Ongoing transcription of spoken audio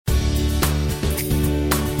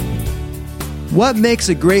What makes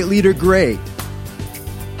a great leader great?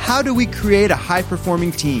 How do we create a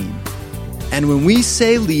high-performing team? And when we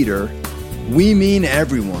say leader, we mean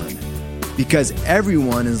everyone, because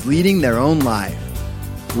everyone is leading their own life.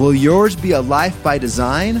 Will yours be a life by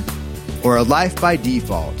design or a life by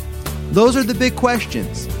default? Those are the big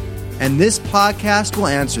questions, and this podcast will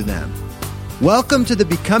answer them. Welcome to the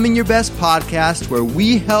Becoming Your Best podcast, where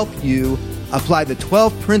we help you apply the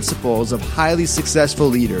 12 principles of highly successful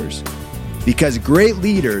leaders, because great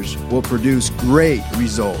leaders will produce great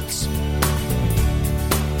results.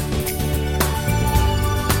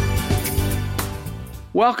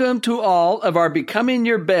 Welcome to all of our Becoming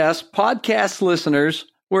Your Best podcast listeners,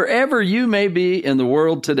 wherever you may be in the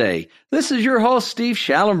world today. This is your host, Steve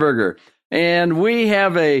Schallenberger, and we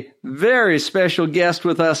have a very special guest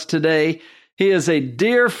with us today. He is a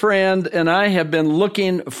dear friend, and I have been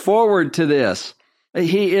looking forward to this.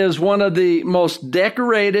 He is one of the most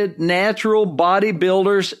decorated natural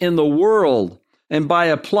bodybuilders in the world, and by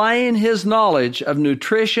applying his knowledge of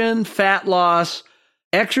nutrition, fat loss,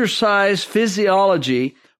 exercise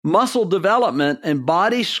physiology, muscle development, and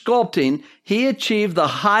body sculpting, he achieved the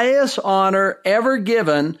highest honor ever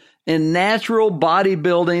given in natural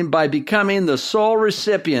bodybuilding by becoming the sole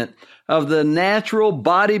recipient of the Natural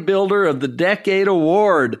Bodybuilder of the Decade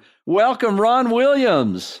Award. Welcome, Ron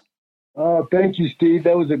Williams. Oh, thank you, Steve.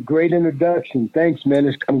 That was a great introduction. Thanks,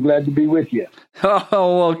 man. I'm glad to be with you.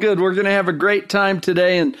 Oh, well, good. We're going to have a great time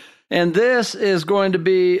today, and this is going to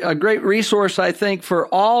be a great resource, I think, for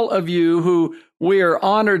all of you who we are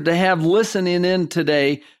honored to have listening in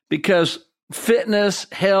today, because fitness,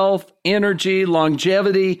 health, energy,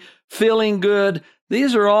 longevity, feeling good,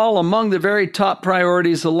 these are all among the very top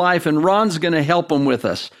priorities of life, and Ron's going to help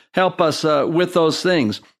us with those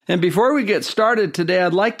things. And before we get started today,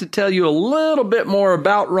 I'd like to tell you a little bit more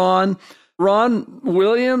about Ron. Ron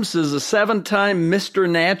Williams is a 7-time Mr.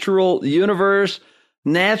 Natural Universe,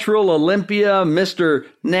 Natural Olympia, Mr.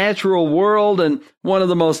 Natural World, and one of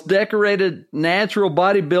the most decorated natural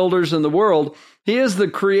bodybuilders in the world. He is the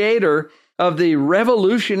creator of the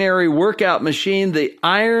revolutionary workout machine, the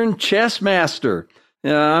Iron Chest Master.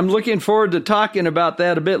 I'm looking forward to talking about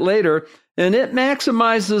that a bit later. And it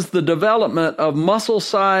maximizes the development of muscle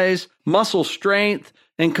size, muscle strength,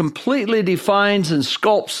 and completely defines and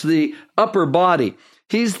sculpts the upper body.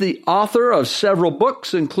 He's the author of several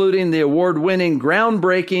books, including the award-winning,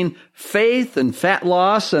 groundbreaking Faith and Fat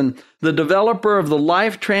Loss, and the developer of the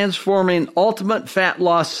life-transforming Ultimate Fat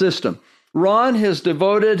Loss System. Ron has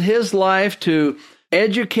devoted his life to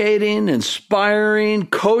educating, inspiring,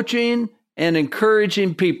 coaching, and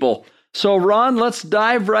encouraging people. So, Ron, let's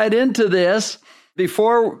dive right into this.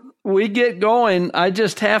 Before we get going, I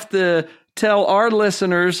just have to tell our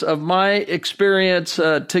listeners of my experience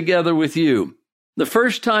together with you. The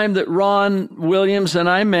first time that Ron Williams and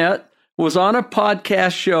I met was on a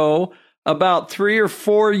podcast show about 3 or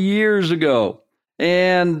 4 years ago.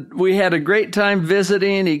 And we had a great time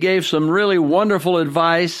visiting. He gave some really wonderful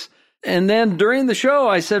advice. And then during the show,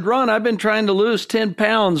 I said, Ron, I've been trying to lose 10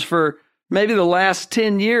 pounds for maybe the last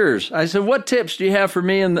 10 years. I said, what tips do you have for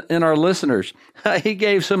me and our listeners? He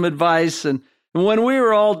gave some advice. And when we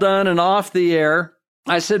were all done and off the air,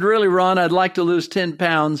 I said, really, Ron, I'd like to lose 10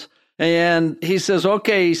 pounds. And he says,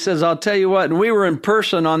 okay. He says, I'll tell you what. And we were in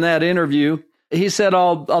person on that interview. He said,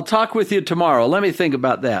 I'll talk with you tomorrow. Let me think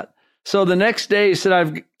about that. So the next day he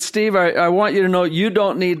said, Steve, I want you to know you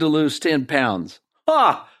don't need to lose 10 pounds.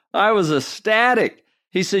 I was ecstatic.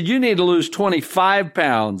 He said, you need to lose 25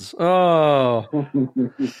 pounds. Oh,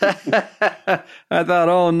 I thought,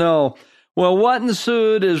 oh no. Well, what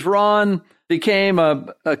ensued is Ron became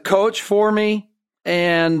a coach for me.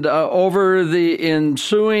 And over the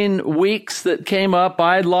ensuing weeks that came up,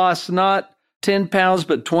 I'd lost not 10 pounds,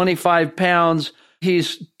 but 25 pounds.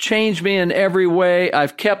 He's changed me in every way.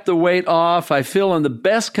 I've kept the weight off. I feel in the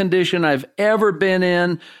best condition I've ever been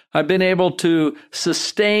in. I've been able to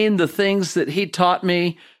sustain the things that he taught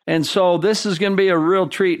me. And so this is going to be a real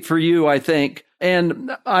treat for you, I think.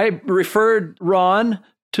 And I referred Ron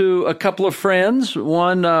to a couple of friends.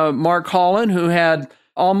 One, Mark Holland, who had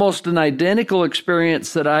almost an identical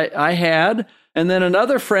experience that I had. And then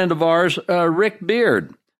another friend of ours, Rick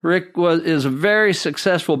Beard. Rick is a very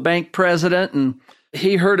successful bank president, and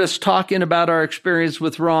he heard us talking about our experience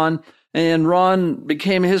with Ron. And Ron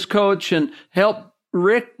became his coach and helped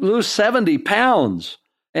Rick lose 70 pounds.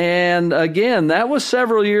 And again, that was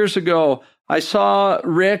several years ago. I saw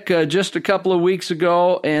Rick just a couple of weeks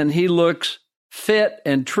ago, and he looks fit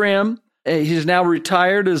and trim. He's now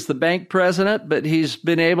retired as the bank president, but he's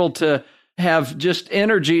been able to have just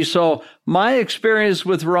energy. So my experience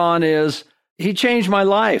with Ron is he changed my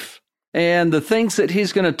life. And the things that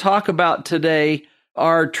he's going to talk about today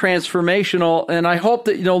are transformational. And I hope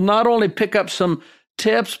that you'll not only pick up some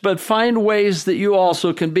tips, but find ways that you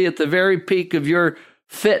also can be at the very peak of your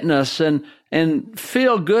fitness and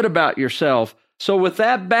feel good about yourself. So with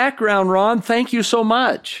that background, Ron, thank you so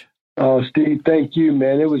much. Oh, Steve, thank you,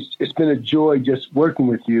 man. It's been a joy just working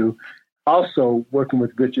with you. Also working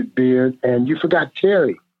with Richard Beard, and you forgot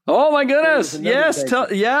Terry. Oh my goodness. Yes.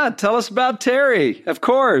 Tell us about Terry, of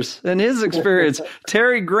course, and his experience.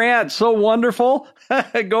 Terry Grant, so wonderful.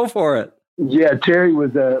 Go for it. Yeah, Terry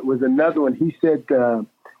was another one. He said,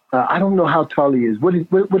 I don't know how tall he is. What is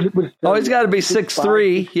he's got to be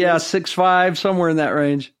 6'3". Yeah, 6'5", somewhere in that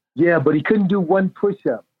range. Yeah, but he couldn't do one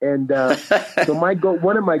push-up. And so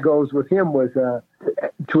one of my goals with him was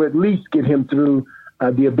to at least get him through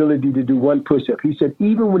the ability to do one push-up. He said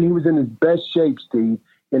even when he was in his best shape, Steve,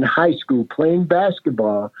 in high school playing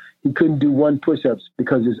basketball, he couldn't do one push-ups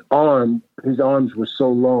because his arms were so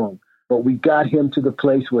long. But we got him to the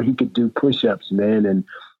place where he could do push-ups, man. And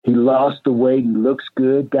he lost the weight. He looks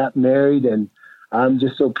good, got married, and I'm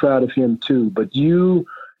just so proud of him too. But you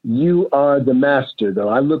are the master, though.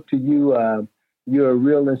 I look to you. You're a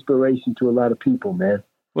real inspiration to a lot of people, man.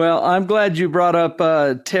 Well, I'm glad you brought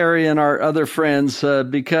up Terry and our other friends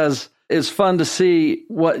because it's fun to see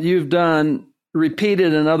what you've done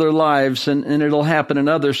repeated in other lives, and it'll happen in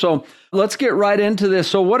others. So let's get right into this.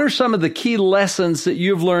 So what are some of the key lessons that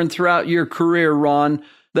you've learned throughout your career, Ron,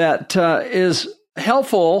 that is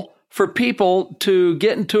helpful for people to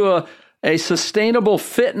get into a sustainable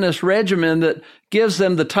fitness regimen that gives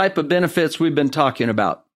them the type of benefits we've been talking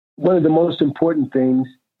about? One of the most important things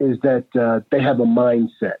is that they have a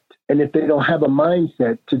mindset. And if they don't have a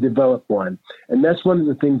mindset, to develop one. And that's one of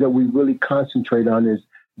the things that we really concentrate on is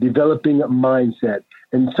developing a mindset.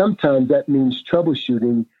 And sometimes that means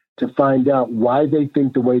troubleshooting to find out why they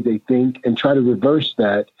think the way they think and try to reverse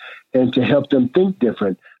that and to help them think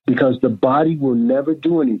different, because the body will never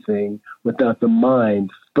do anything without the mind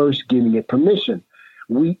first giving it permission.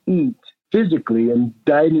 We eat physically, and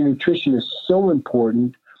diet and nutrition is so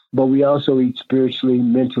important, but we also eat spiritually,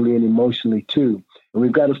 mentally, and emotionally too. And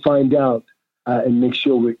we've got to find out and make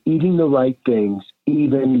sure we're eating the right things,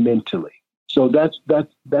 even mentally. So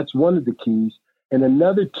that's one of the keys. And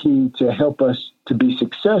another key to help us to be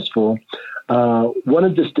successful, one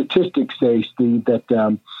of the statistics say, Steve,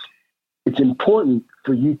 that it's important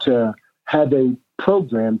for you to have a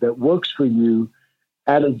program that works for you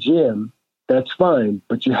at a gym. That's fine,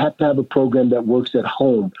 but you have to have a program that works at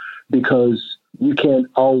home, because you can't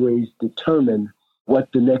always determine what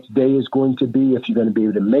the next day is going to be, if you're going to be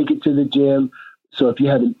able to make it to the gym. So if you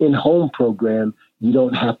have an in-home program, you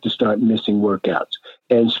don't have to start missing workouts.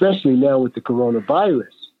 And especially now with the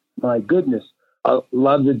coronavirus, my goodness, a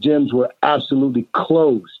lot of the gyms were absolutely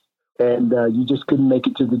closed, and you just couldn't make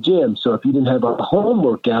it to the gym. So if you didn't have a home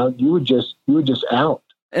workout, you were just out.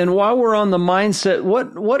 And while we're on the mindset,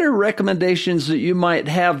 what are recommendations that you might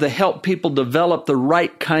have to help people develop the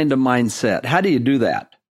right kind of mindset? How do you do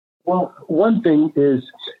that? Well, one thing is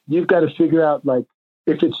you've got to figure out, like,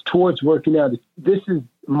 if it's towards working out, this is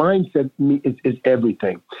mindset is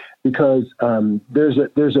everything, because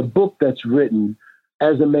there's a book that's written,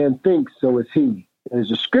 As a Man Thinks, So Is He.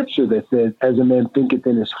 There's a scripture that says, as a man thinketh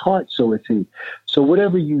in his heart, so is he. So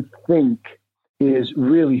whatever you think is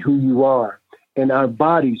really who you are. And our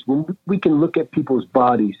bodies, when we can look at people's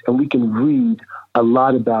bodies and we can read a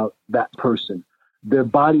lot about that person. Their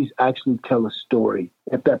bodies actually tell a story.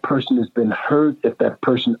 If that person has been hurt, if that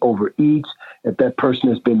person overeats, if that person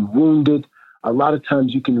has been wounded, a lot of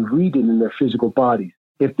times you can read it in their physical bodies.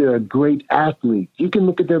 If they're a great athlete, you can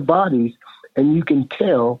look at their bodies and you can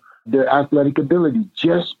tell their athletic ability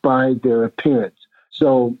just by their appearance.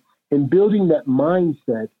 So in building that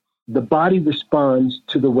mindset, the body responds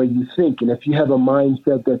to the way you think. And if you have a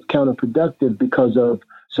mindset that's counterproductive because of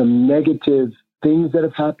some negative things that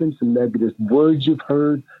have happened, some negative words you've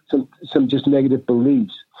heard, some just negative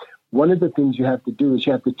beliefs, one of the things you have to do is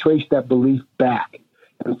you have to trace that belief back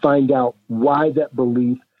and find out why that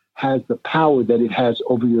belief has the power that it has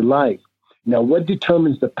over your life. Now, what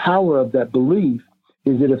determines the power of that belief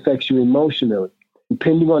is it affects you emotionally.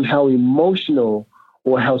 Depending on how emotional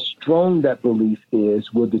or how strong that belief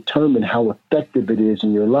is will determine how effective it is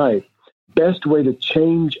in your life. Best way to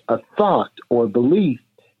change a thought or belief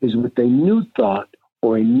is with a new thought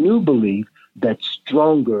or a new belief that's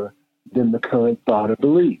stronger than the current thought or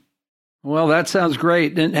belief. Well, that sounds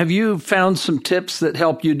great. And have you found some tips that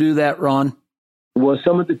help you do that, Ron? Well,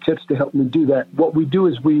 some of the tips to help me do that, what we do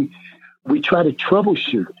is we try to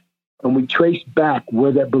troubleshoot and we trace back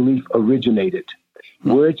where that belief originated,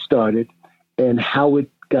 where it started, and how it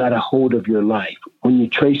got a hold of your life. When you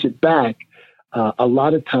trace it back, a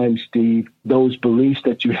lot of times, Steve, those beliefs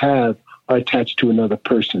that you have are attached to another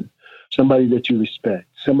person, somebody that you respect,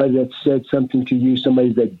 somebody that said something to you,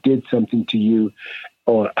 somebody that did something to you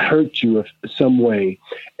or hurt you some way,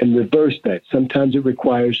 and reverse that. Sometimes it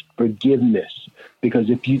requires forgiveness, because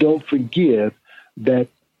if you don't forgive, that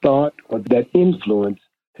thought or that influence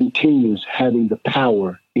continues having the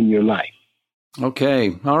power in your life.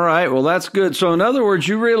 Okay. All right. Well, that's good. So in other words,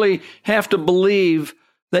 you really have to believe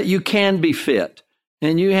that you can be fit,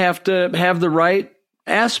 and you have to have the right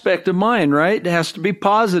aspect of mind, right? It has to be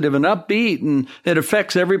positive and upbeat, and it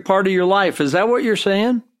affects every part of your life. Is that what you're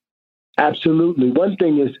saying? Absolutely. One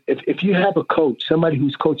thing is, if you have a coach, somebody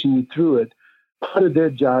who's coaching you through it, part of their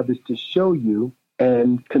job is to show you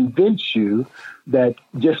and convince you that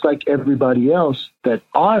just like everybody else that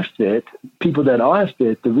are fit, people that are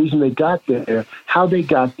fit, the reason they got there, how they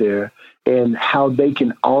got there, and how they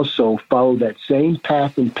can also follow that same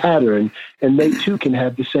path and pattern, and they too can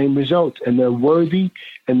have the same results, and they're worthy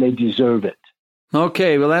and they deserve it.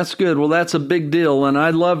 Okay, well, that's good. Well, that's a big deal, and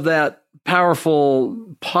I love that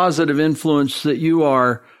powerful, positive influence that you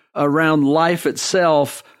are around life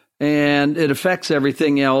itself, and it affects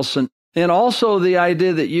everything else. And also the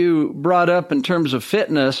idea that you brought up in terms of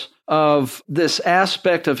fitness, of this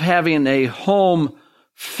aspect of having a home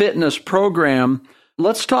fitness program.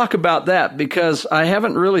 Let's talk about that, because I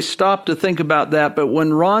haven't really stopped to think about that. But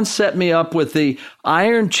when Ron set me up with the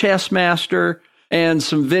Iron Chess Master and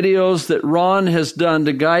some videos that Ron has done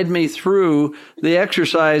to guide me through the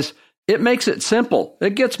exercise, it makes it simple.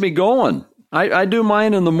 It gets me going. I do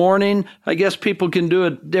mine in the morning. I guess people can do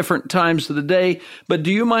it different times of the day. But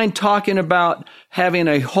do you mind talking about having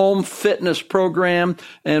a home fitness program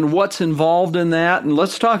and what's involved in that? And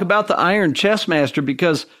let's talk about the Iron Chess Master,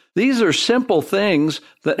 because these are simple things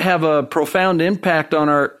that have a profound impact on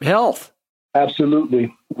our health.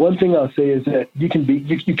 Absolutely. One thing I'll say is that you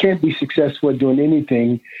can't be successful at doing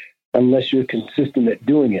anything unless you're consistent at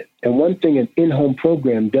doing it. And one thing an in-home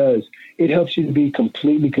program does, it helps you to be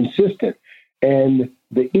completely consistent. And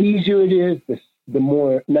the easier it is, the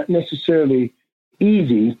more, not necessarily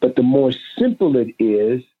easy, but the more simple it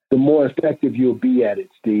is, the more effective you'll be at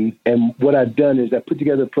it, Steve. And what I've done is I put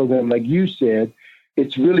together a program, like you said.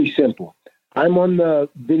 It's really simple. I'm on the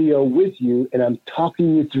video with you, and I'm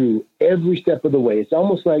talking you through every step of the way. It's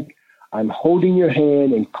almost like I'm holding your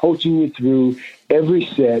hand and coaching you through every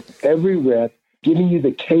set, every rep, giving you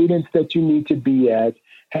the cadence that you need to be at,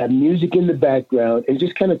 have music in the background, and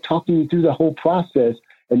just kind of talking you through the whole process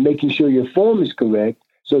and making sure your form is correct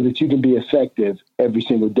so that you can be effective every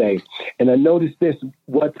single day. And I noticed this,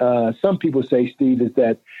 what some people say, Steve, is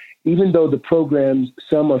that even though the programs,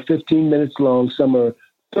 some are 15 minutes long, some are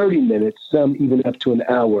 30 minutes, some even up to an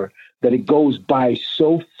hour, that it goes by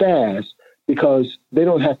so fast because they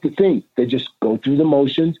don't have to think. They just go through the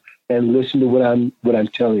motions and listen to what I'm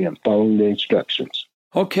telling them, following the instructions.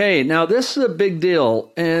 Okay, now this is a big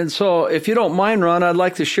deal. And so if you don't mind, Ron, I'd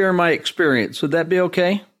like to share my experience. Would that be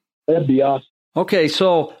okay? That'd be awesome. Okay,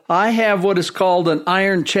 so I have what is called an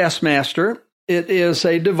Iron Chess Master. It is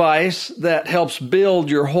a device that helps build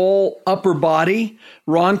your whole upper body.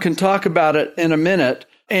 Ron can talk about it in a minute.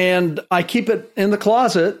 And I keep it in the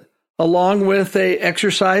closet along with a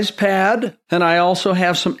exercise pad. And I also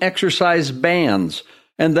have some exercise bands.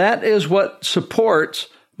 And that is what supports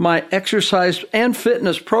my exercise and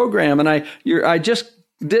fitness program. And I just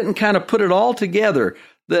didn't kind of put it all together,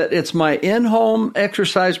 that it's my in-home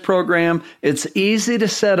exercise program. It's easy to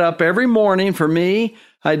set up every morning for me.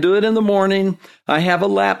 I do it in the morning. I have a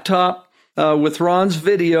laptop with Ron's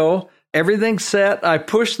video. Everything's set. I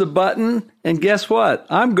push the button, and guess what?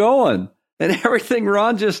 I'm going. And everything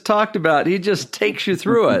Ron just talked about, he just takes you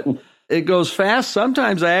through it. It goes fast.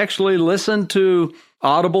 Sometimes I actually listen to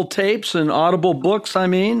Audible tapes and Audible books,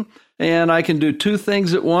 and I can do two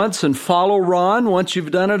things at once and follow Ron once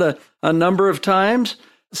you've done it a number of times.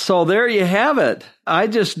 So there you have it. I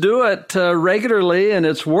just do it regularly, and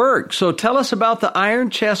it's work. So tell us about the Iron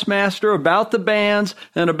Chess Master, about the bands,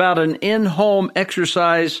 and about an in-home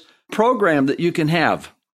exercise program that you can have.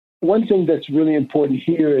 One thing that's really important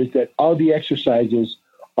here is that all the exercises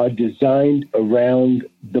are designed around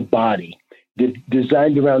the body. They're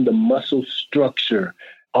designed around the muscle structure.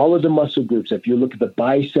 All of the muscle groups, if you look at the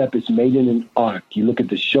bicep, it's made in an arc. You look at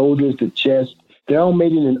the shoulders, the chest, they're all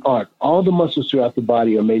made in an arc. All the muscles throughout the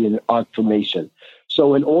body are made in an arc formation.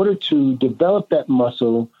 So in order to develop that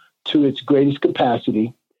muscle to its greatest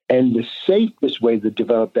capacity, and the safest way to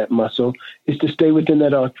develop that muscle is to stay within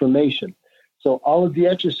that arc formation. So all of the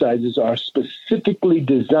exercises are specifically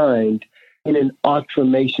designed in an arc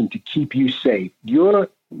formation to keep you safe. Your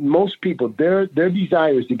most people, their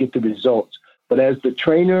desire is to get the results. But as the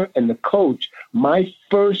trainer and the coach, my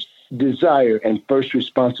first desire and first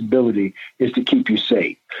responsibility is to keep you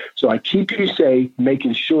safe. So I keep you safe,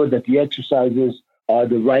 making sure that the exercises are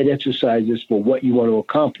the right exercises for what you want to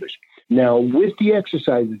accomplish. Now, with the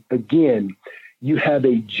exercises, again, you have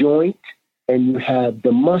a joint and you have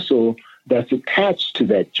the muscle that's attached to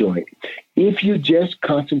that joint. If you just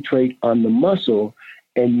concentrate on the muscle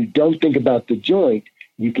and you don't think about the joint,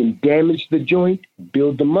 you can damage the joint,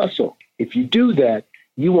 build the muscle. If you do that,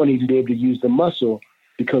 you won't even be able to use the muscle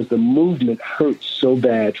because the movement hurts so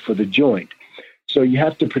bad for the joint. So you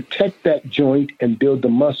have to protect that joint and build the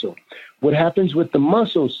muscle. What happens with the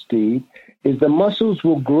muscles, Steve, is the muscles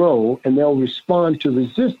will grow and they'll respond to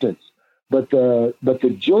resistance. But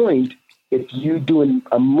the joint, if you do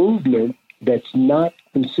a movement that's not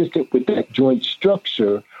consistent with that joint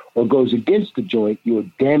structure or goes against the joint, you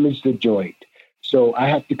will damage the joint. So I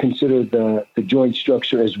have to consider the joint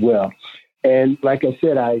structure as well. And like I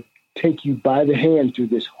said, I take you by the hand through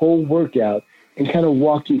this whole workout and kind of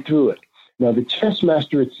walk you through it. Now, the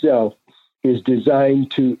Chessmaster itself is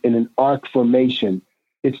designed in an arc formation.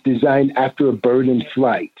 It's designed after a bird in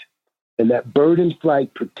flight. And that bird in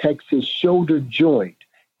flight protects his shoulder joint.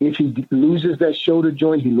 If he loses that shoulder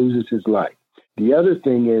joint, he loses his life. The other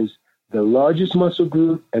thing is the largest muscle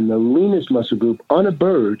group and the leanest muscle group on a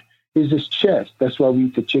bird is his chest. That's why we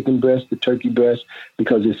eat the chicken breast, the turkey breast,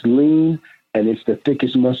 because it's lean and it's the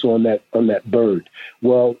thickest muscle on that bird.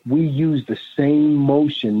 Well, we use the same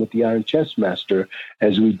motion with the Iron Chessmaster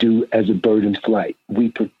as we do as a bird in flight. We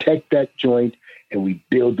protect that joint and we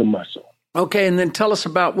build the muscle. Okay, and then tell us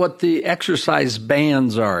about what the exercise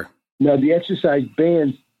bands are. Now, the exercise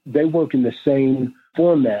bands, they work in the same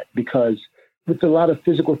format because with a lot of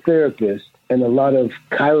physical therapists and a lot of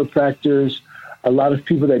chiropractors, a lot of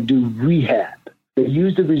people that do rehab, they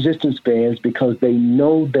use the resistance bands because they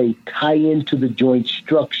know they tie into the joint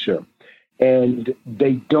structure and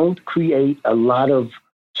they don't create a lot of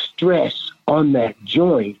stress on that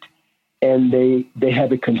joint, and they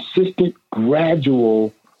have a consistent,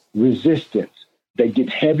 gradual resistance. They get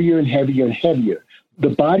heavier and heavier and heavier. The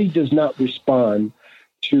body does not respond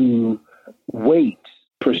to weight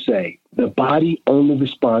per se. The body only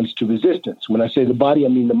responds to resistance. When I say the body, I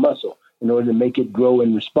mean the muscle, in order to make it grow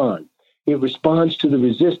and respond. It responds to the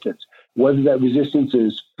resistance, whether that resistance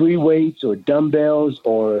is free weights or dumbbells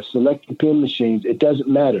or selected pin machines, it doesn't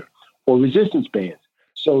matter, or resistance bands.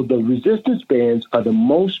 So the resistance bands are the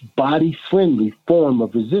most body-friendly form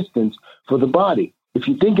of resistance for the body. If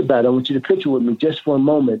you think about it, I want you to picture with me just for a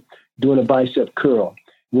moment doing a bicep curl.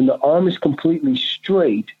 When the arm is completely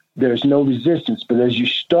straight, there's no resistance. But as you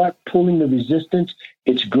start pulling the resistance,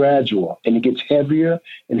 it's gradual, and it gets heavier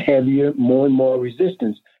and heavier, more and more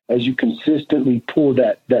resistance as you consistently pull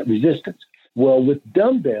that resistance. Well, with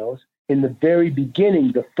dumbbells, in the very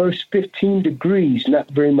beginning, the first 15 degrees,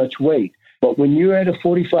 not very much weight. But when you're at a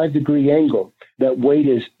 45-degree angle, that weight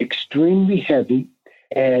is extremely heavy,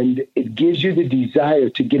 and it gives you the desire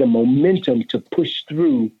to get a momentum to push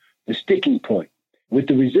through the sticking point. With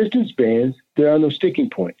the resistance bands, there are no sticking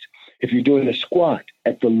points. If you're doing a squat,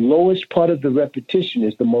 at the lowest part of the repetition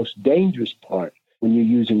is the most dangerous part when you're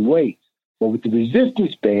using weights. But with the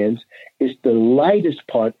resistance bands, it's the lightest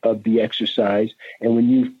part of the exercise, and when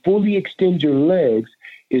you fully extend your legs,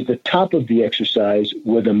 is the top of the exercise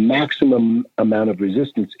where the maximum amount of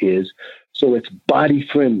resistance is, so it's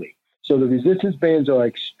body-friendly. So the resistance bands are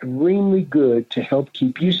extremely good to help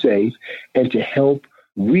keep you safe and to help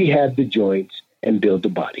rehab the joints and build the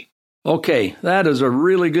body. Okay, that is a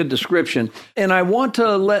really good description. And I want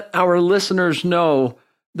to let our listeners know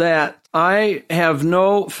that I have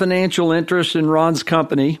no financial interest in Ron's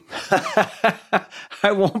company.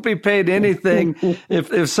 I won't be paid anything.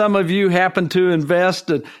 If some of you happen to invest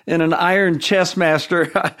in an Iron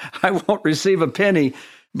Chessmaster, I won't receive a penny.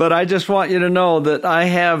 But I just want you to know that I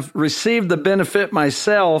have received the benefit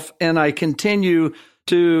myself, and I continue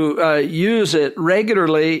to use it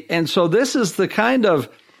regularly. And so this is the kind of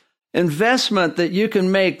investment that you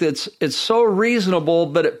can make it's so reasonable,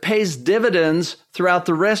 but it pays dividends throughout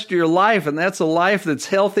the rest of your life. And that's a life that's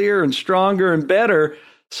healthier and stronger and better.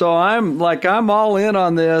 So I'm all in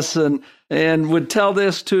on this and would tell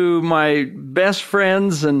this to my best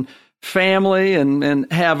friends and family and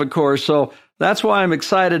have, of course. So that's why I'm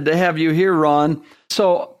excited to have you here, Ron.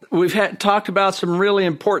 So we've talked about some really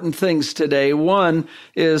important things today. One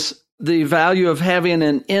is the value of having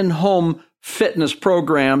an in-home fitness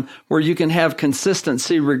program where you can have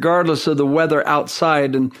consistency regardless of the weather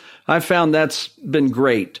outside. And I found that's been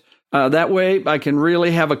great. That way I can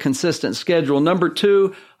really have a consistent schedule. Number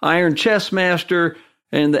two, Iron Chessmaster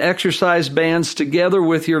and the exercise bands together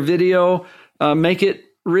with your video make it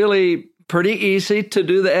really pretty easy to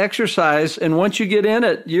do the exercise. And once you get in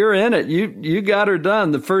it, you're in it. You got her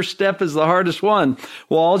done. The first step is the hardest one.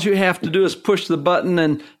 Well, all you have to do is push the button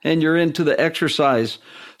and you're into the exercise.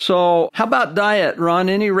 So how about diet, Ron?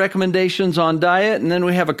 Any recommendations on diet? And then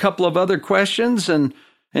we have a couple of other questions and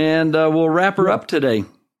we'll wrap her up today.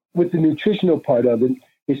 With the nutritional part of it,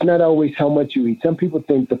 it's not always how much you eat. Some people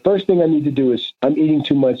think the first thing I need to do is I'm eating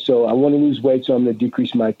too much, so I want to lose weight, so I'm going to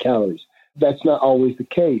decrease my calories. That's not always the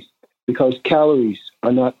case because calories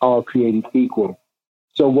are not all created equal.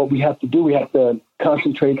 So what we have to do, we have to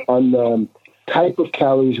concentrate on the type of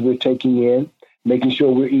calories we're taking in, making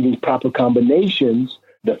sure we're eating proper combinations,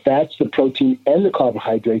 the fats, the protein, and the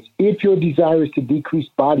carbohydrates. If your desire is to decrease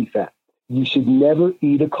body fat, you should never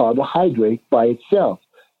eat a carbohydrate by itself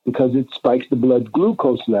because it spikes the blood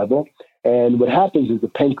glucose level. And what happens is the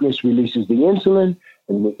pancreas releases the insulin,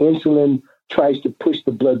 and the insulin tries to push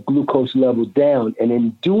the blood glucose level down. And in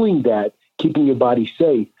doing that, keeping your body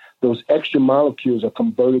safe, those extra molecules are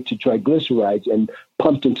converted to triglycerides and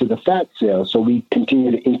pumped into the fat cells. So we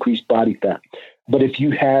continue to increase body fat. But if you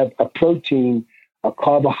have a protein, a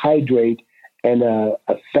carbohydrate, and a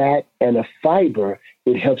fat and a fiber,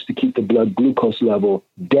 it helps to keep the blood glucose level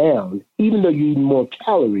down. Even though you eat more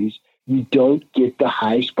calories, you don't get the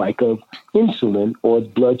high spike of insulin or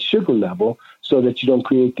blood sugar level so that you don't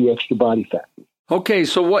create the extra body fat. Okay,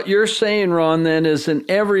 so what you're saying, Ron, then is in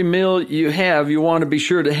every meal you have, you want to be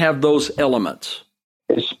sure to have those elements.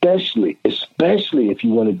 Especially if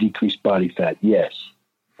you want to decrease body fat. Yes,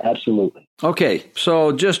 absolutely. Okay,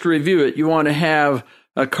 so just to review it, you want to have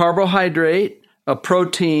a carbohydrate, a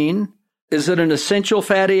protein. Is it an essential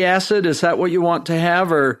fatty acid? Is that what you want to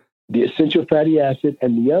have? Or the essential fatty acid.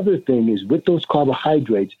 And the other thing is with those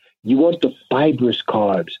carbohydrates, you want the fibrous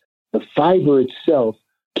carbs. The fiber itself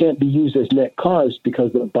can't be used as net carbs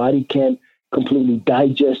because the body can't completely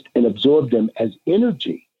digest and absorb them as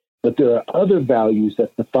energy. But there are other values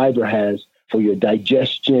that the fiber has for your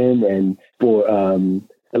digestion and for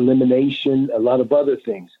elimination, a lot of other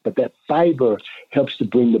things. But that fiber helps to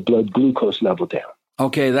bring the blood glucose level down.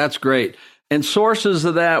 Okay, that's great. And sources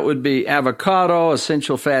of that would be avocado,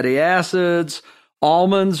 essential fatty acids,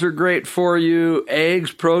 almonds are great for you,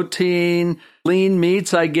 eggs, protein, lean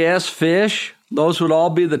meats, I guess, fish. Those would all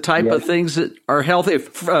be the type of things that are healthy.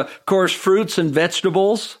 Of course, fruits and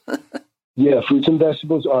vegetables. Yeah, fruits and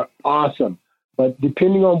vegetables are awesome. But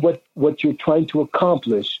depending on what you're trying to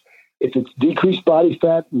accomplish, if it's decreased body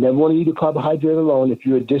fat, never want to eat a carbohydrate alone. If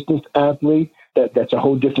you're a distance athlete, that's a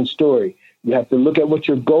whole different story. You have to look at what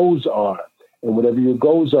your goals are. And whatever your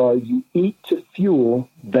goals are, you eat to fuel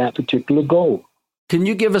that particular goal. Can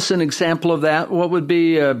you give us an example of that? What would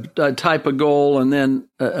be a type of goal and then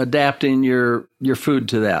adapting your food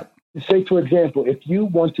to that? Say, for example, if you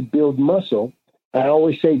want to build muscle, I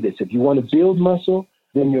always say this, if you want to build muscle,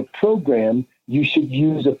 then your program, you should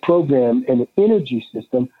use a program and an energy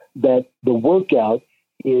system that the workout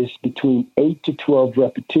is between 8 to 12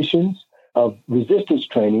 repetitions of resistance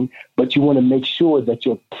training, but you want to make sure that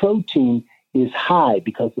your protein is high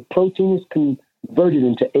because the protein is converted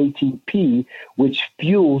into ATP, which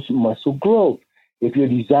fuels muscle growth. If your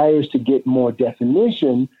desire is to get more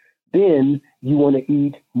definition, then you want to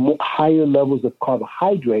eat higher levels of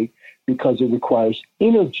carbohydrate because it requires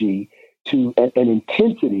energy and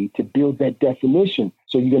intensity to build that definition.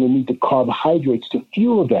 So you're going to need the carbohydrates to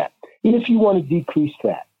fuel that. If you want to decrease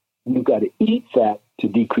fat, you've got to eat fat to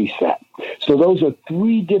decrease fat. So those are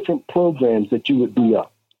 3 different programs that you would be on.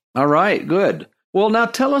 All right, good. Well, now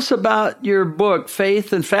tell us about your book,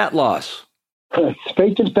 Faith and Fat Loss.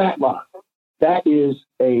 Faith and Fat Loss. That is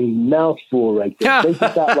a mouthful right there. Faith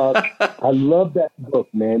and Fat Loss. I love that book,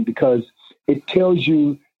 man, because it tells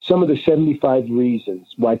you some of the 75 reasons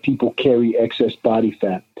why people carry excess body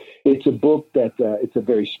fat. It's a book that it's a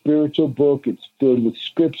very spiritual book. It's filled with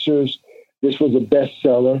scriptures. This was a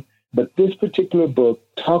bestseller. But this particular book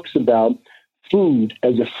talks about food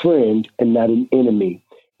as a friend and not an enemy,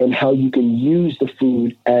 and how you can use the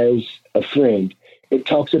food as a friend. It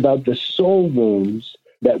talks about the soul wounds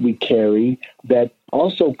that we carry that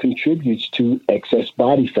also contributes to excess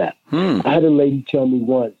body fat. I had a lady tell me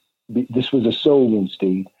once, this was a soul wound,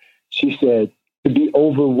 Steve. She said, to be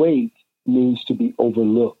overweight means to be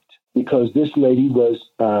overlooked, because this lady was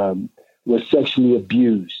sexually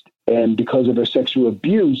abused. And because of her sexual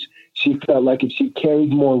abuse, she felt like if she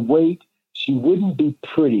carried more weight, she wouldn't be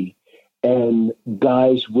pretty and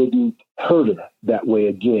guys wouldn't hurt her that way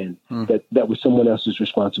again. That was someone else's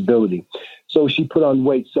responsibility. So she put on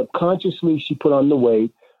weight. Subconsciously, she put on the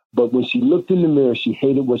weight. But when she looked in the mirror, she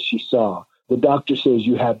hated what she saw. the doctor says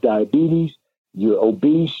you have diabetes, you're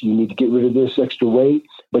obese, you need to get rid of this extra weight.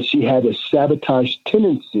 But she had a sabotage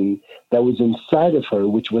tendency that was inside of her,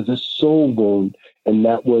 which was a soul wound, and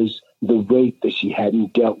that was the rape that she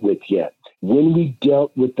hadn't dealt with yet. When we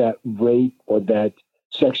dealt with that rape or that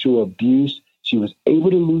sexual abuse, she was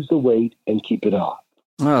able to lose the weight and keep it off.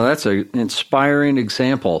 Oh, that's an inspiring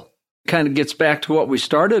example. Kind of gets back to what we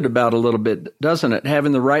started about a little bit, doesn't it?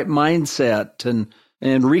 Having the right mindset and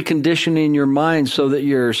reconditioning your mind so that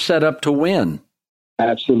you're set up to win.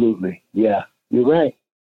 Absolutely. Yeah, you're right.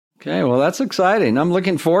 Okay, well, that's exciting. I'm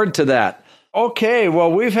looking forward to that. Okay,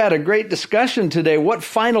 well, we've had a great discussion today. What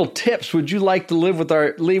final tips would you like to leave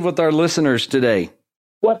with our listeners today?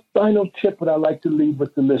 What final tip would I like to leave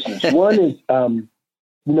with the listeners? One is,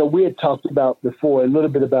 we had talked about before a little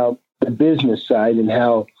bit about the business side and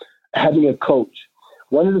how having a coach.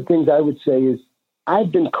 One of the things I would say is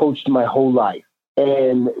I've been coached my whole life,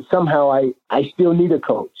 and somehow I still need a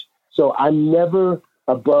coach. So I'm never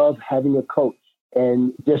above having a coach.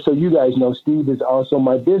 And just so you guys know, Steve is also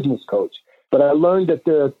my business coach. But I learned that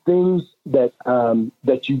there are things that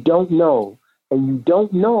you don't know, and you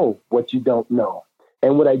don't know what you don't know.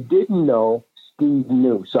 And what I didn't know, Steve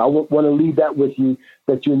knew. So I want to leave that with you,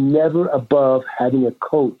 that you're never above having a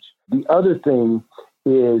coach. The other thing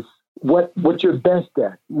is what you're best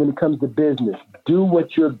at when it comes to business. Do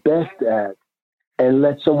what you're best at and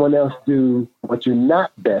let someone else do what you're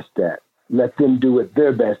not best at. Let them do what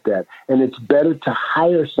they're best at. And it's better to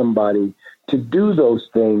hire somebody to do those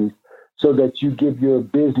things so that you give your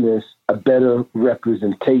business a better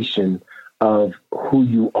representation of who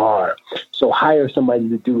you are. So hire somebody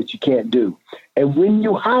to do what you can't do. And when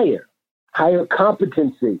you hire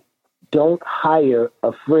competency. Don't hire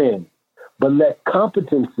a friend, but let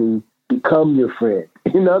competency become your friend.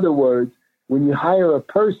 In other words, when you hire a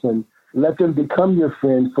person, let them become your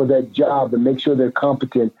friend for that job and make sure they're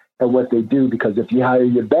competent at what they do. Because if you hire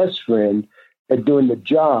your best friend at doing the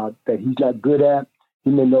job that he's not good at, he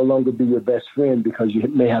may no longer be your best friend because you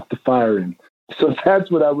may have to fire him. So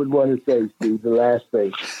that's what I would want to say, Steve, the last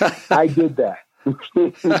thing. I did that.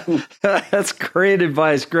 That's great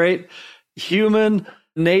advice. Great human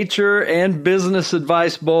nature and business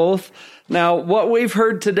advice both. Now, what we've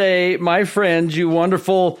heard today, my friends, you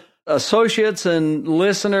wonderful associates and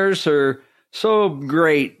listeners are so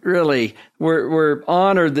great, really. We're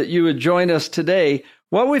honored that you would join us today.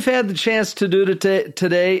 What we've had the chance to do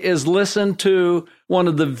today is listen to one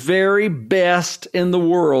of the very best in the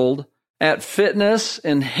world at fitness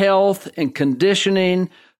and health and conditioning.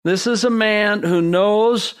 This is a man who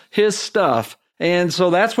knows his stuff. And so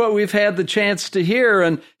that's what we've had the chance to hear.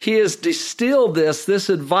 And he has distilled this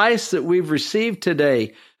advice that we've received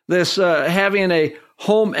today. This having a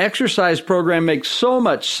home exercise program makes so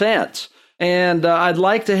much sense. And I'd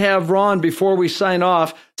like to have Ron, before we sign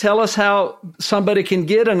off, tell us how somebody can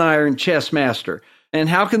get an Iron Chest Master and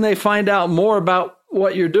how can they find out more about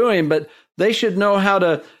what you're doing. But they should know how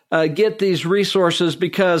to get these resources,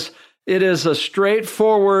 because it is a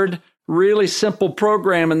straightforward, really simple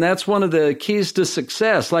program. And that's one of the keys to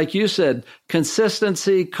success. Like you said,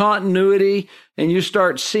 consistency, continuity, and you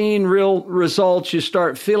start seeing real results. You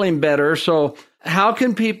start feeling better. So how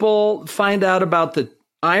can people find out about the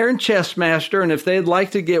Iron Chest Master? And if they'd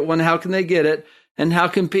like to get one, how can they get it? And how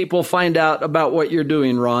can people find out about what you're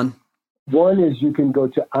doing, Ron? One is you can go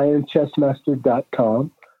to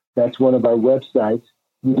ironchestmaster.com. That's one of our websites.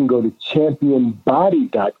 You can go to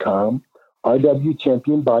championbody.com,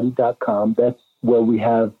 rwchampionbody.com. That's where we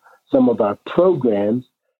have some of our programs.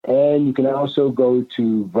 And you can also go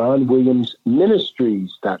to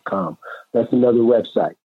ronwilliamsministries.com. That's another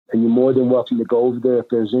website. And you're more than welcome to go over there. If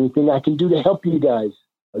there's anything I can do to help you guys,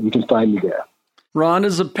 you can find me there. Ron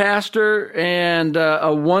is a pastor and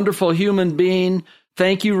a wonderful human being.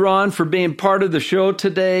 Thank you, Ron, for being part of the show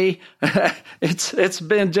today. It's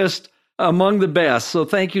been just among the best. So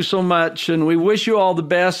thank you so much. And we wish you all the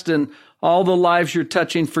best and all the lives you're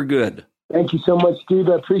touching for good. Thank you so much, Steve.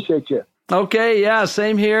 I appreciate you. Okay. Yeah,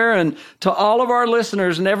 same here. And to all of our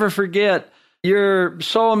listeners, never forget, you're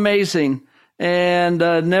so amazing. And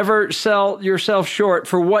never sell yourself short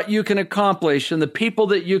for what you can accomplish and the people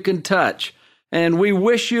that you can touch. And we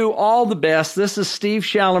wish you all the best. This is Steve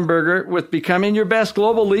Schallenberger with Becoming Your Best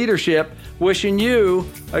Global Leadership, wishing you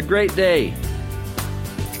a great day.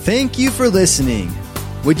 Thank you for listening.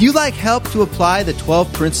 Would you like help to apply the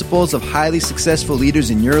 12 principles of highly successful leaders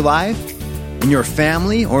in your life, in your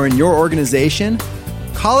family, or in your organization?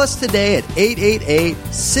 Call us today at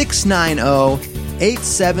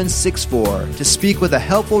 888-690-8764 to speak with a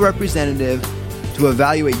helpful representative to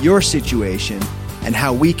evaluate your situation and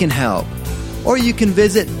how we can help. or you can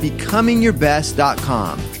visit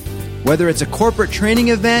becomingyourbest.com. Whether it's a corporate training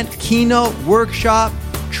event, keynote, workshop,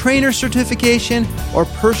 trainer certification, or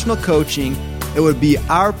personal coaching, it would be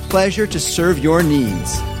our pleasure to serve your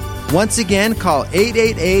needs. Once again, call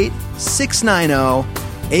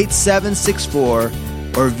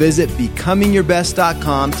 888-690-8764 or visit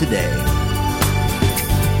becomingyourbest.com today.